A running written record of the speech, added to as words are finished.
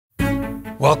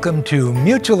Welcome to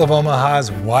Mutual of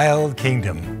Omaha's Wild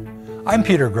Kingdom. I'm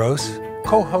Peter Gross,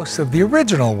 co-host of the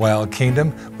original Wild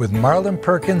Kingdom with Marlin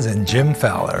Perkins and Jim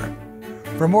Fowler.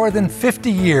 For more than 50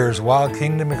 years, Wild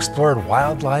Kingdom explored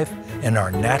wildlife and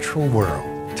our natural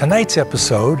world. Tonight's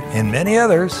episode, and many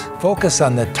others, focus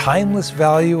on the timeless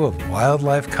value of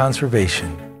wildlife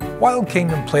conservation. Wild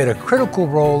Kingdom played a critical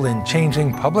role in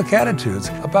changing public attitudes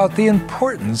about the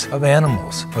importance of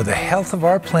animals for the health of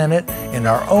our planet and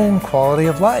our own quality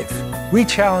of life. We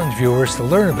challenge viewers to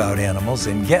learn about animals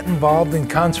and get involved in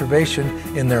conservation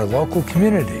in their local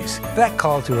communities. That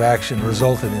call to action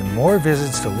resulted in more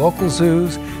visits to local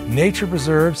zoos, nature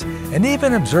preserves, and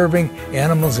even observing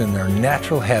animals in their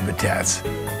natural habitats.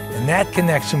 And that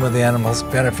connection with animals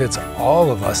benefits all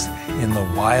of us in the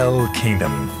Wild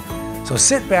Kingdom. So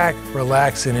sit back,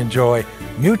 relax, and enjoy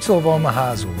Mutual of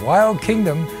Omaha's Wild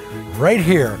Kingdom right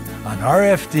here on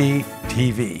RFD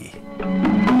TV.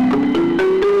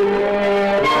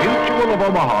 Mutual of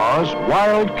Omaha's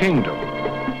Wild Kingdom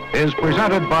is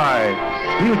presented by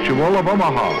Mutual of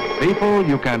Omaha, people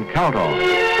you can count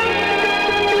on.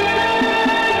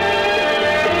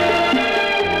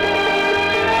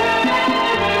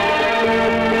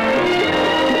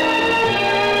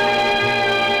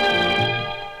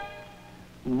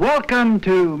 Welcome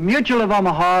to Mutual of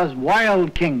Omaha's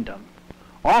Wild Kingdom.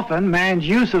 Often, man's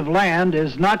use of land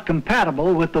is not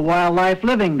compatible with the wildlife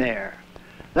living there.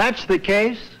 That's the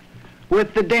case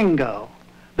with the dingo,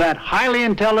 that highly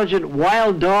intelligent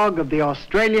wild dog of the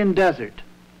Australian desert.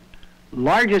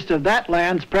 Largest of that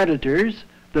land's predators,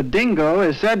 the dingo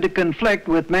is said to conflict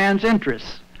with man's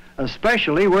interests,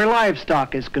 especially where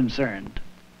livestock is concerned.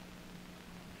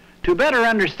 To better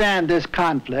understand this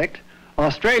conflict,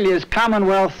 Australia's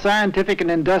Commonwealth Scientific and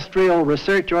Industrial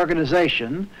Research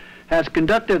Organization has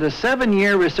conducted a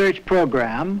 7-year research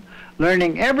program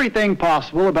learning everything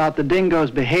possible about the dingo's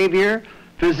behavior,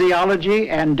 physiology,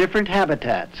 and different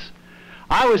habitats.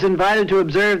 I was invited to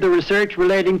observe the research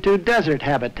relating to desert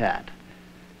habitat.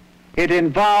 It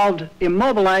involved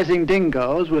immobilizing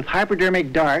dingoes with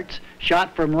hypodermic darts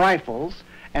shot from rifles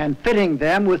and fitting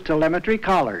them with telemetry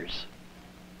collars.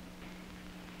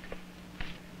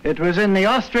 It was in the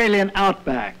Australian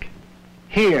outback,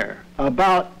 here,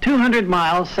 about 200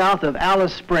 miles south of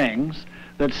Alice Springs,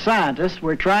 that scientists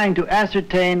were trying to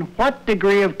ascertain what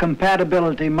degree of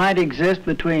compatibility might exist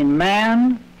between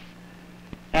man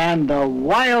and the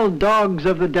wild dogs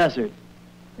of the desert.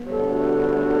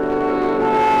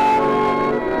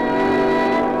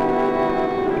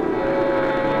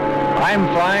 I'm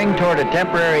flying toward a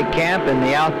temporary camp in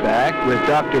the outback with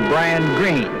Dr. Brian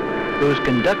Green, who's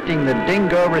conducting the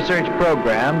dingo research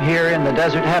program here in the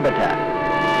desert habitat.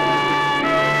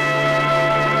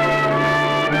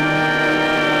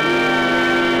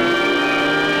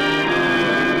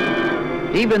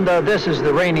 Even though this is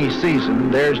the rainy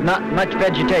season, there's not much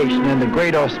vegetation in the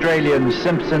great Australian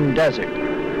Simpson Desert.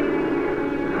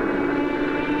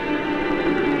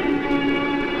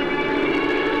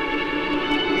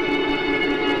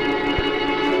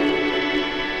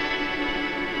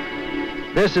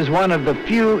 This is one of the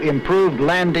few improved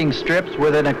landing strips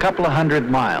within a couple of 100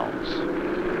 miles.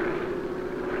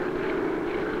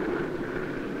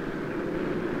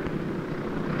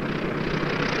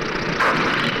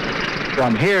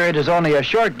 From here, it is only a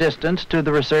short distance to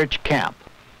the research camp.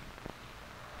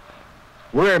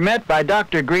 We're met by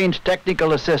Dr. Green's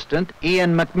technical assistant,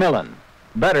 Ian McMillan,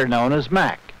 better known as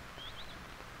Mac.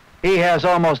 He has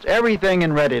almost everything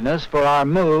in readiness for our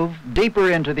move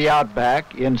deeper into the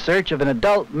outback in search of an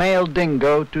adult male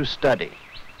dingo to study.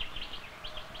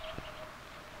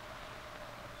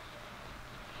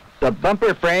 The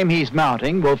bumper frame he's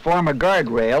mounting will form a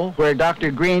guardrail where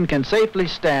Dr. Green can safely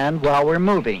stand while we're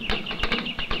moving.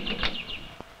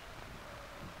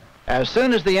 As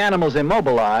soon as the animal's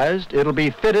immobilized, it'll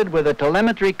be fitted with a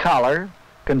telemetry collar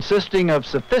consisting of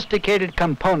sophisticated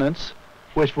components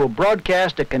which will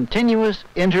broadcast a continuous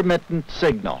intermittent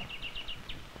signal.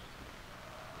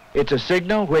 It's a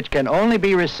signal which can only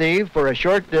be received for a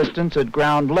short distance at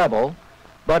ground level,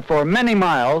 but for many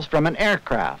miles from an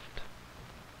aircraft.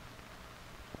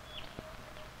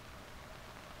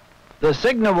 The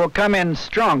signal will come in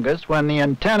strongest when the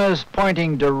antenna's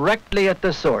pointing directly at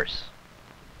the source.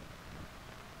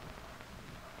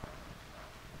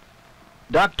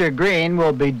 Dr. Green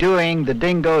will be doing the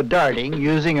dingo darting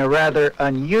using a rather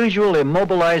unusual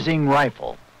immobilizing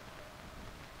rifle.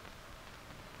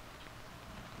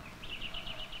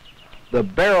 The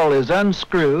barrel is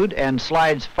unscrewed and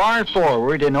slides far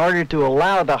forward in order to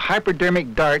allow the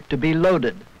hypodermic dart to be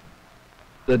loaded.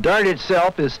 The dart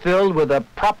itself is filled with a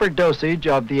proper dosage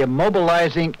of the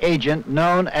immobilizing agent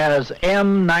known as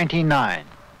M99.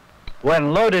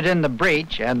 When loaded in the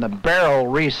breech and the barrel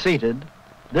reseated,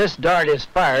 this dart is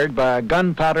fired by a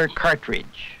gunpowder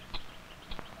cartridge.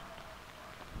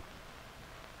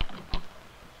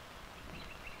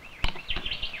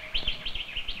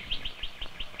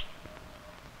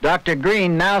 Dr.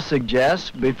 Green now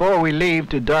suggests, before we leave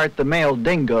to dart the male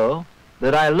dingo,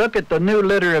 that I look at the new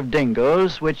litter of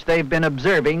dingoes which they've been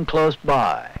observing close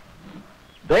by.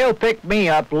 They'll pick me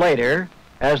up later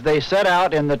as they set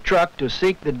out in the truck to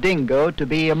seek the dingo to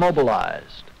be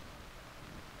immobilized.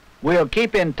 We'll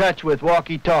keep in touch with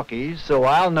walkie-talkies so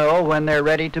I'll know when they're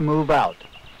ready to move out.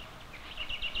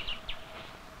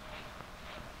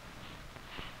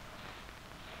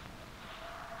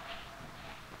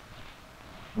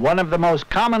 One of the most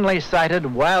commonly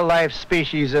sighted wildlife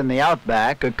species in the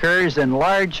outback occurs in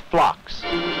large flocks.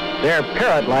 They're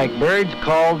parrot-like birds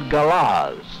called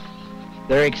galahs.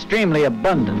 They're extremely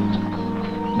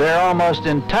abundant. They're almost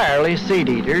entirely seed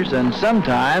eaters and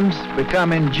sometimes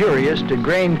become injurious to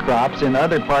grain crops in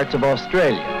other parts of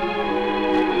Australia.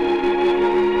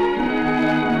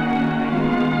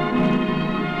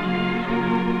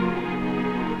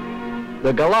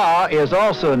 The galah is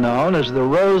also known as the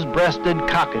rose-breasted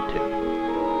cockatoo.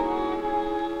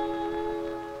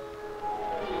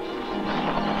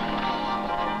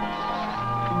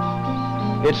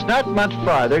 It's not much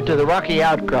farther to the rocky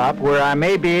outcrop where I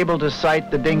may be able to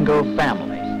sight the dingo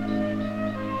family.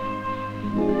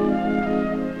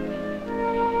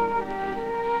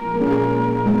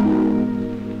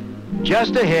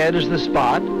 Just ahead is the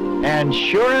spot, and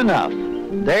sure enough,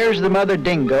 there's the mother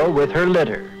dingo with her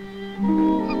litter.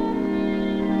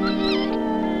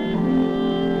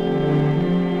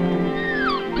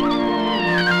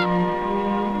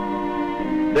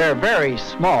 They're very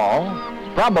small,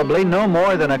 probably no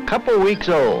more than a couple weeks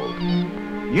old.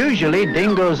 Usually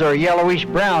dingoes are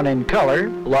yellowish-brown in color,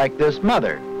 like this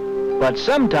mother. But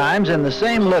sometimes in the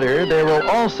same litter there will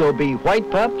also be white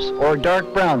pups or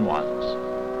dark brown ones.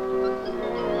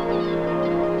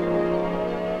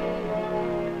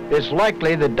 It's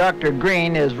likely that Dr.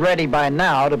 Green is ready by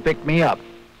now to pick me up.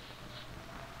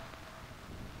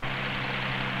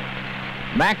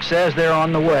 Max says they're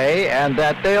on the way and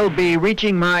that they'll be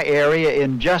reaching my area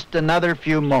in just another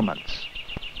few moments.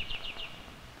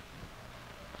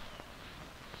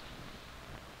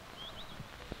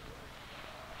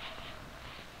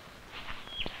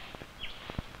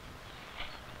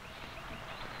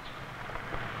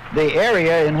 The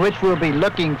area in which we'll be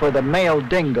looking for the male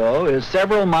dingo is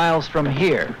several miles from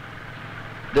here.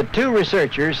 The two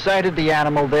researchers sighted the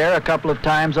animal there a couple of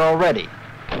times already.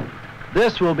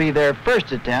 This will be their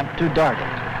first attempt to dart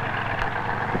it.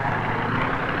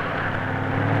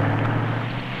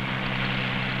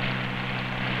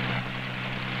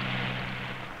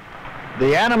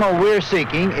 The animal we're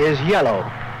seeking is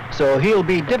yellow, so he'll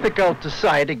be difficult to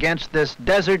sight against this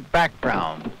desert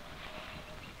background.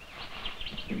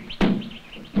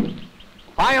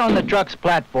 High on the truck's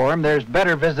platform, there's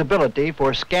better visibility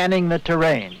for scanning the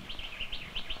terrain.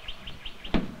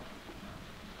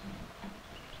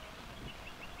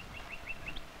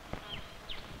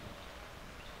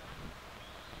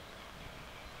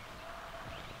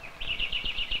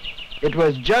 It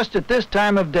was just at this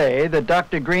time of day that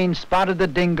Dr. Green spotted the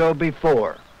dingo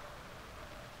before.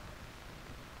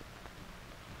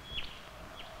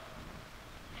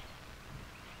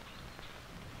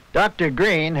 Dr.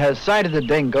 Green has sighted the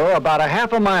dingo about a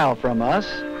half a mile from us,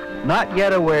 not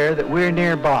yet aware that we're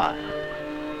nearby.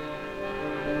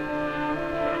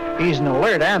 He's an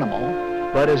alert animal,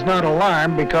 but is not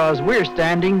alarmed because we're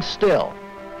standing still.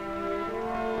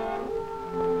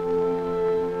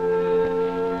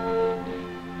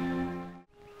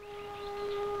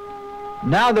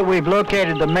 Now that we've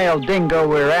located the male dingo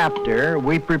we're after,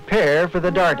 we prepare for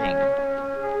the darting.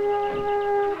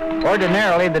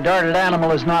 Ordinarily, the darted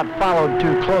animal is not followed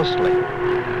too closely.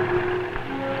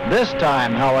 This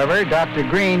time, however, Dr.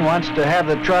 Green wants to have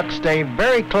the truck stay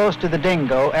very close to the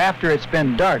dingo after it's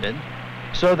been darted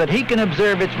so that he can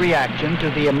observe its reaction to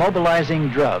the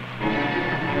immobilizing drug.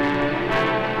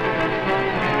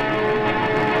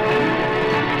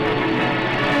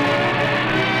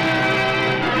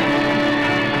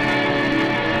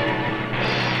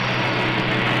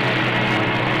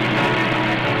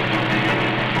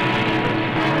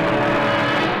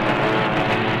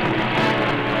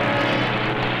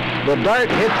 The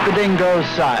dart hits the dingo's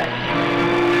side.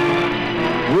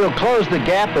 We'll close the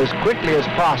gap as quickly as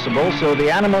possible so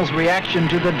the animal's reaction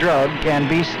to the drug can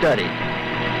be studied.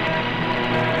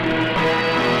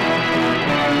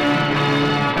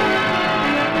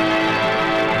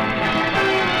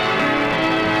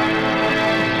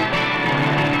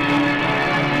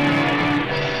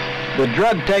 The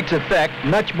drug takes effect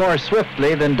much more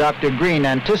swiftly than Dr. Green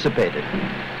anticipated.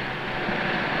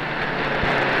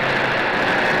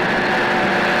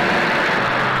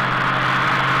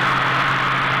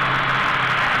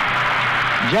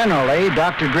 Generally,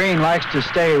 Dr. Green likes to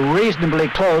stay reasonably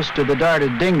close to the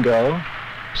darted dingo,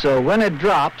 so when it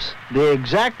drops, the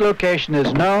exact location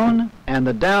is known and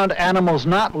the downed animal's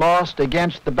not lost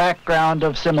against the background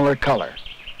of similar color.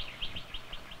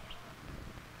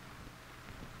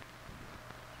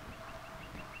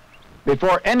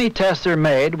 Before any tests are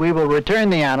made, we will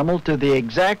return the animal to the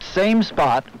exact same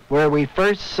spot where we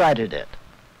first sighted it.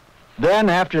 Then,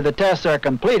 after the tests are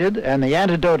completed and the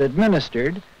antidote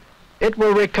administered, it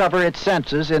will recover its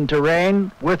senses in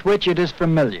terrain with which it is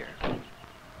familiar.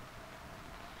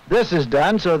 This is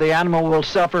done so the animal will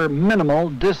suffer minimal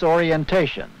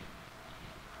disorientation.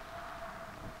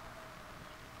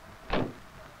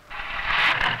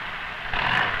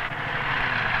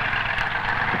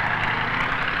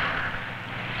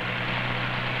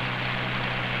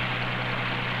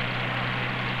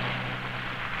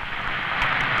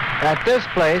 At this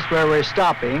place where we're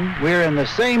stopping, we're in the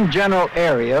same general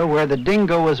area where the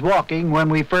dingo was walking when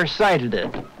we first sighted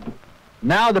it.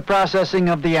 Now the processing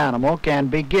of the animal can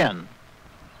begin.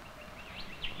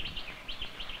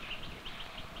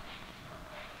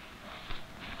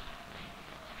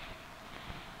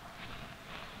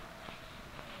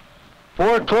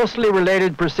 Four closely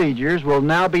related procedures will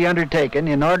now be undertaken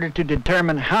in order to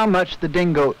determine how much the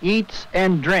dingo eats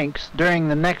and drinks during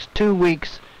the next 2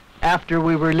 weeks after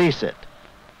we release it.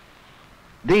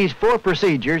 These four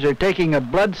procedures are taking a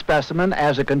blood specimen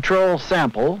as a control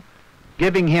sample,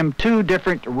 giving him 2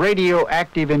 different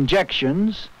radioactive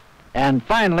injections, and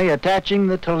finally attaching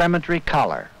the telemetry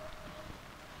collar.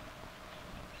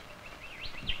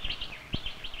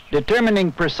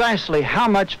 Determining precisely how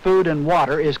much food and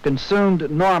water is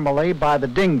consumed normally by the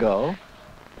dingo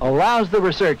allows the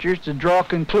researchers to draw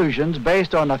conclusions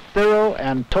based on a thorough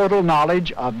and total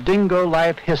knowledge of dingo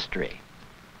life history.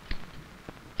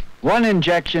 One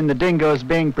injection the dingo is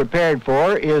being prepared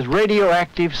for is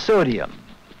radioactive sodium.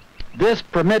 This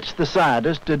permits the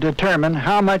scientist to determine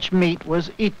how much meat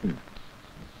was eaten.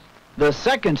 The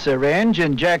second syringe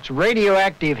injects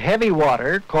radioactive heavy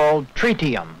water called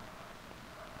tritium.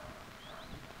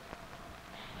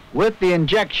 With the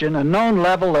injection, a known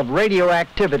level of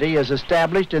radioactivity is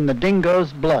established in the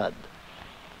dingo's blood.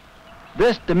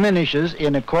 This diminishes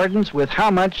in accordance with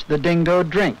how much the dingo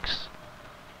drinks.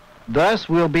 Thus,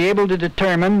 we'll be able to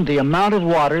determine the amount of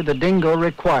water the dingo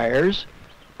requires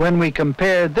when we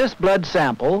compare this blood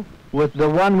sample with the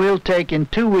one we'll take in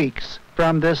 2 weeks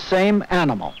from this same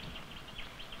animal.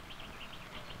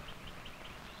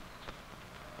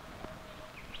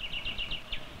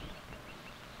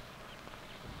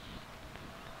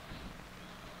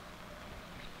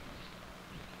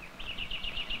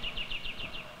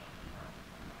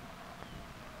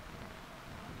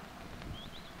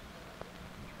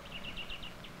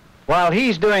 While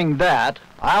he's doing that,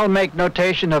 I'll make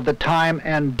notation of the time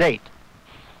and date.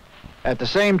 At the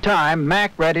same time,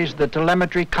 Mac readies the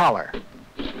telemetry collar.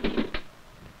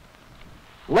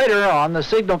 Later on, the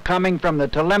signal coming from the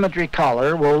telemetry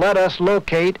collar will let us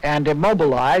locate and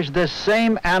immobilize this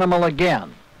same animal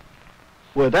again.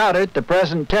 Without it, the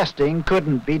present testing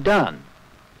couldn't be done.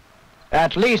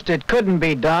 At least it couldn't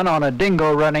be done on a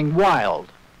dingo running wild,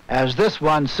 as this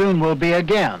one soon will be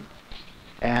again.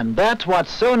 And that's what's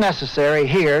so necessary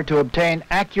here to obtain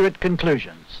accurate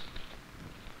conclusions.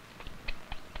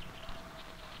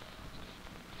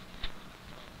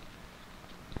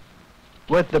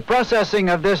 With the processing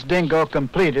of this dingo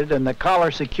completed and the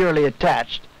collar securely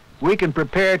attached, we can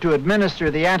prepare to administer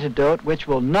the antidote which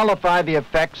will nullify the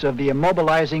effects of the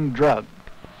immobilizing drug.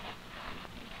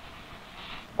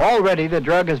 Already the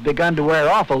drug has begun to wear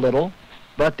off a little,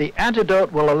 but the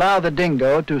antidote will allow the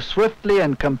dingo to swiftly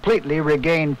and completely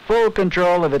regain full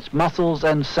control of its muscles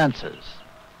and senses.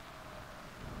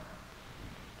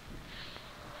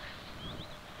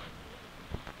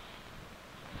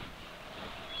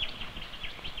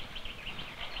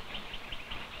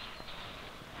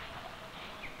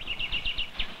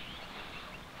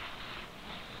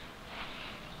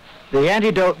 The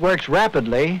antidote works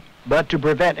rapidly, but to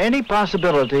prevent any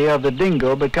possibility of the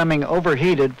dingo becoming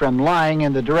overheated from lying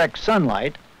in the direct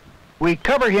sunlight, we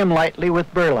cover him lightly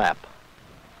with burlap.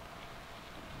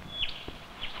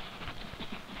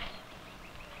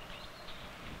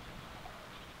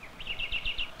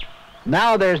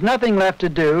 Now there's nothing left to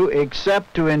do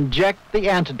except to inject the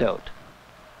antidote.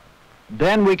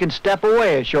 Then we can step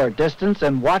away a short distance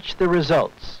and watch the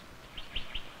results.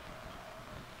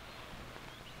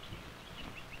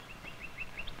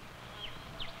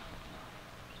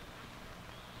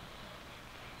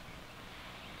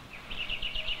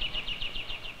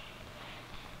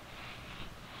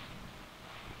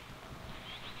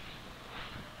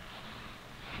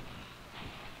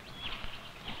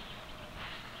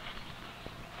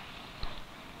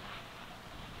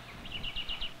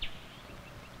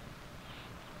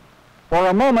 For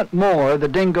a moment more, the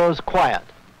dingo's quiet,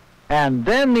 and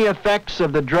then the effects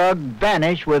of the drug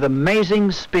vanish with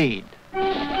amazing speed.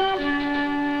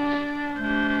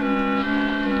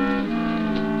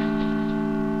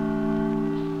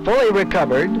 Fully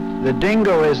recovered, the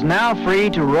dingo is now free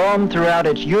to roam throughout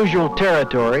its usual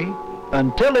territory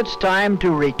until it's time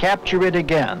to recapture it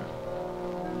again.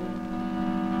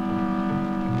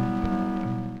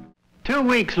 2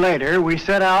 weeks later, we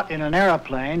set out in an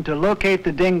airplane to locate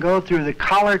the dingo through the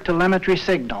collar telemetry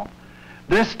signal,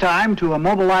 this time to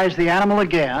immobilize the animal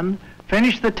again,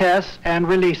 finish the tests, and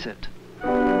release it.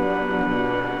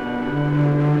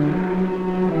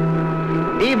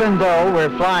 Even though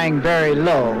we're flying very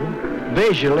low,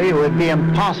 visually it would be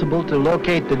impossible to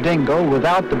locate the dingo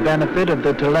without the benefit of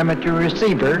the telemetry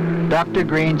receiver Dr.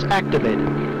 Green's activated.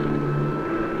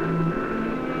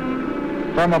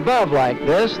 From above like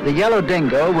this, the yellow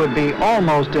dingo would be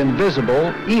almost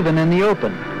invisible even in the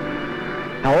open.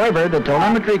 However, the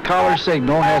telemetry collar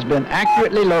signal has been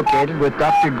accurately located with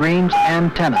Dr. Green's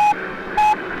antenna.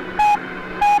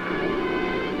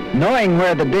 Knowing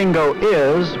where the dingo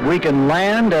is, we can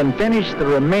land and finish the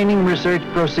remaining research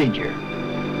procedure.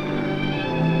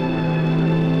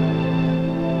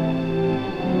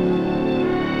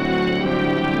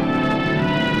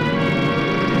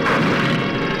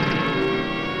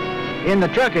 In the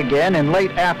truck again in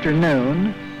late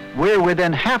afternoon, we're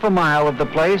within half a mile of the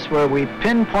place where we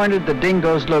pinpointed the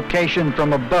dingo's location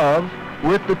from above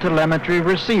with the telemetry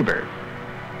receiver.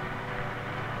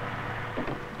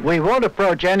 We won't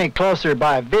approach any closer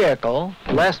by vehicle,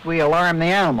 lest we alarm the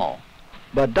animal.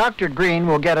 But Dr. Green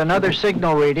will get another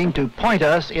signal reading to point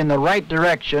us in the right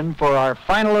direction for our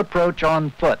final approach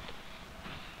on foot.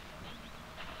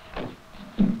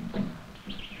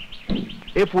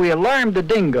 If we alarmed the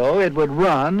dingo, it would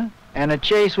run, and a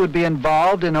chase would be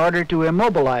involved in order to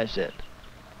immobilize it.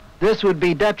 This would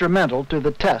be detrimental to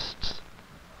the tests.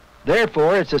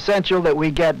 Therefore, it's essential that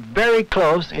we get very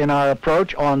close in our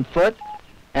approach on foot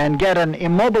and get an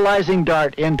immobilizing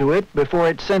dart into it before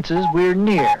it senses we're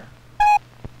near.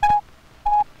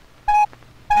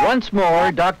 Once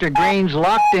more, Dr. Green's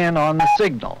locked in on the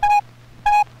signal.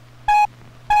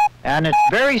 And it's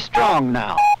very strong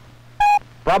now,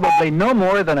 probably no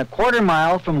more than a quarter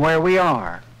mile from where we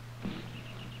are.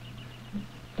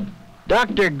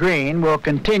 Dr. Green will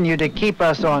continue to keep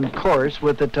us on course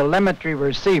with the telemetry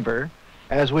receiver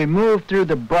as we move through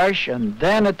the brush, and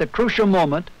then at the crucial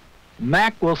moment,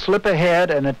 Mac will slip ahead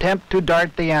and attempt to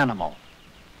dart the animal.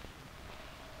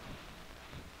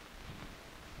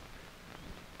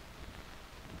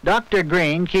 Dr.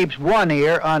 Green keeps one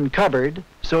ear uncovered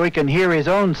so he can hear his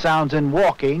own sounds in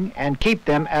walking and keep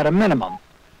them at a minimum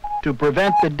to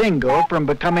prevent the dingo from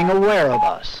becoming aware of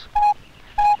us.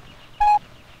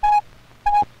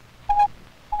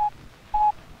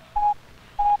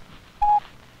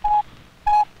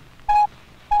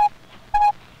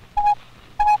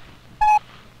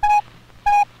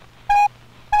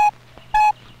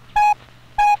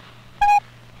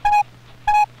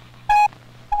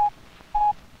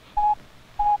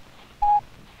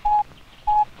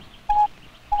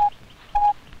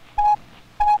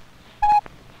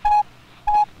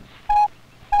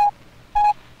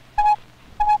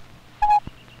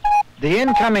 The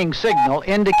incoming signal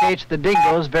indicates the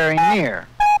dingo's very near,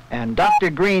 and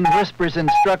Dr. Green whispers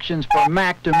instructions for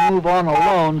Mac to move on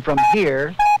alone from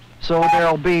here, so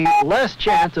there'll be less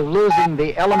chance of losing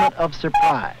the element of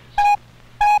surprise.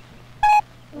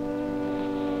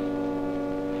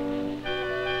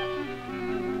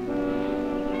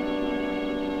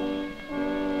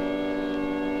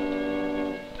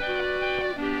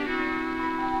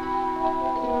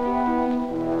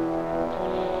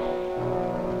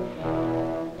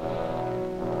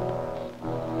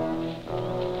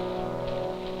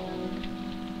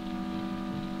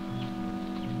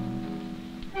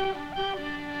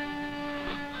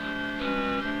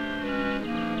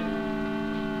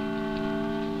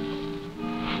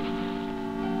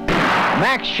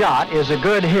 Mac's shot is a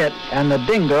good hit, and the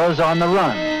dingo's on the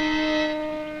run.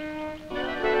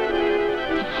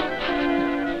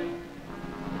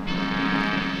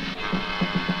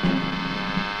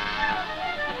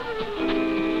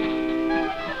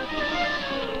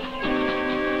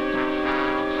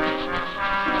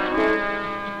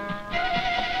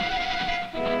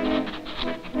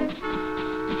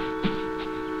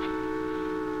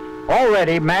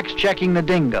 Already, Mac's checking the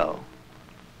dingo.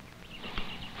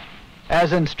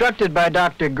 As instructed by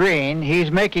Dr. Green, he's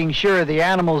making sure the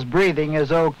animal's breathing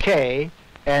is okay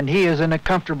and he is in a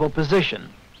comfortable position.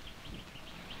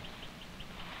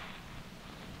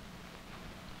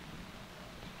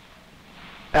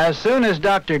 As soon as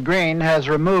Dr. Green has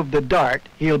removed the dart,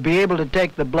 he'll be able to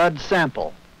take the blood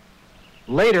sample.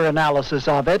 Later analysis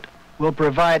of it will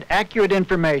provide accurate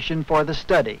information for the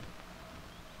study.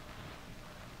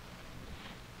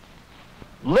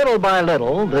 Little by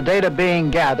little, the data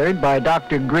being gathered by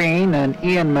Dr. Green and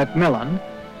Ian McMillan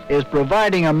is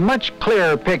providing a much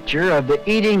clearer picture of the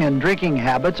eating and drinking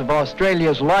habits of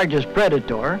Australia's largest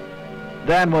predator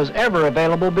than was ever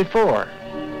available before.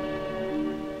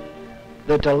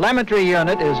 The telemetry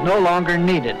unit is no longer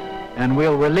needed, and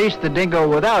we'll release the dingo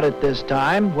without it this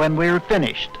time when we're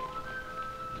finished.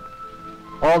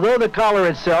 Although the collar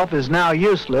itself is now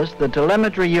useless, the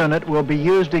telemetry unit will be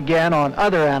used again on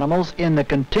other animals in the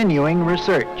continuing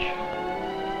research.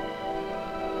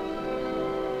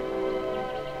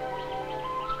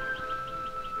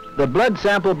 The blood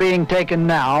sample being taken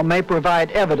now may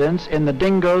provide evidence in the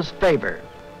dingo's favor.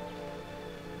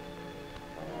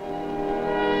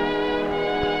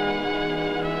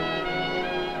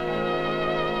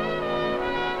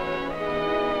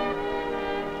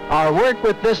 Our work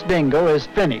with this dingo is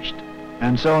finished,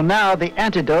 and so now the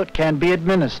antidote can be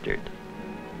administered.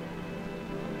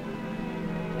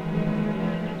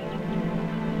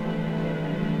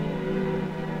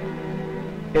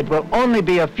 It will only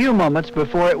be a few moments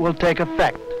before it will take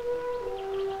effect.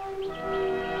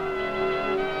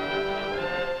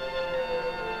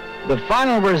 The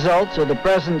final results of the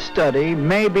present study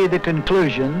may be the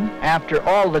conclusion, after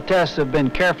all the tests have been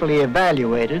carefully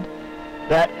evaluated,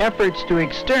 that efforts to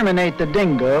exterminate the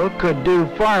dingo could do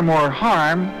far more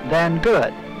harm than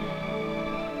good.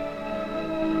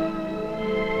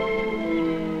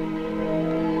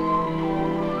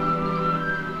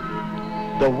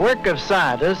 The work of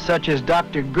scientists such as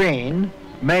Dr. Green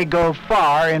may go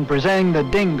far in presenting the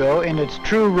dingo in its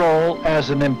true role as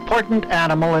an important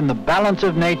animal in the balance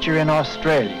of nature in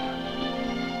Australia.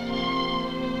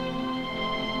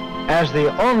 As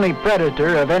the only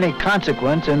predator of any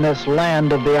consequence in this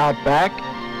land of the outback,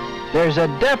 there's a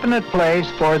definite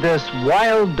place for this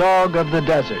wild dog of the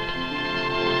desert.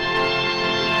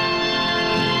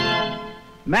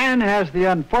 Man has the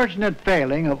unfortunate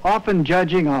failing of often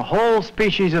judging a whole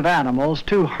species of animals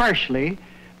too harshly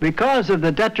because of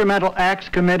the detrimental acts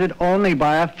committed only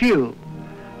by a few.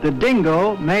 The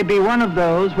dingo may be one of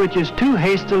those which is too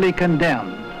hastily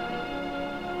condemned.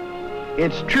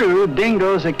 It's true,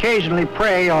 dingoes occasionally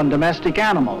prey on domestic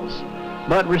animals,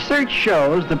 but research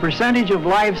shows the percentage of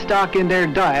livestock in their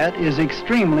diet is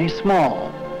extremely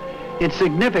small. It's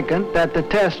significant that the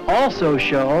tests also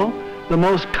show the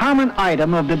most common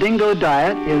item of the dingo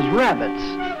diet is rabbits,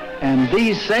 and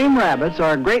these same rabbits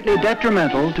are greatly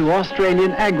detrimental to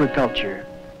Australian agriculture.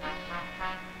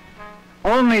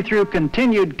 Only through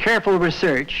continued careful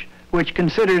research, which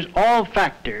considers all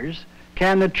factors,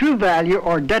 can the true value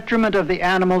or detriment of the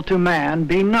animal to man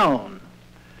be known.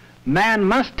 Man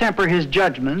must temper his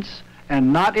judgments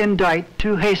and not indict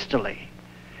too hastily.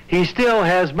 He still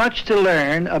has much to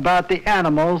learn about the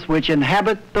animals which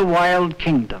inhabit the wild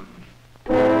kingdom.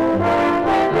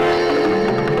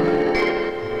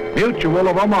 Mutual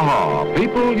of Omaha,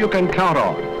 people you can count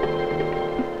on,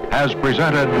 has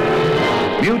presented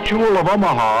Mutual of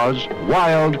Omaha's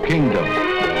Wild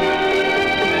Kingdom.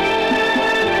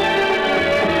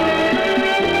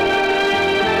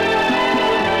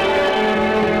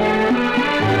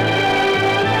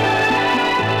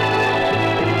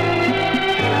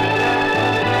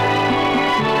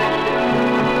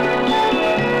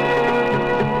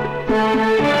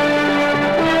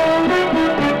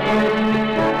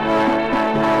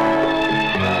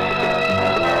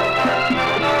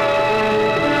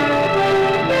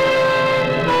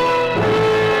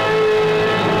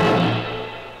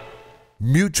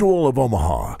 Mutual of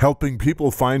Omaha, helping people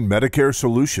find Medicare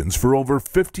solutions for over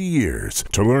 50 years.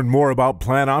 To learn more about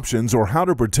plan options or how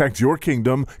to protect your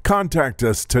kingdom, contact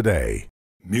us today.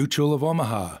 Mutual of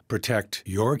Omaha. Protect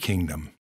your kingdom.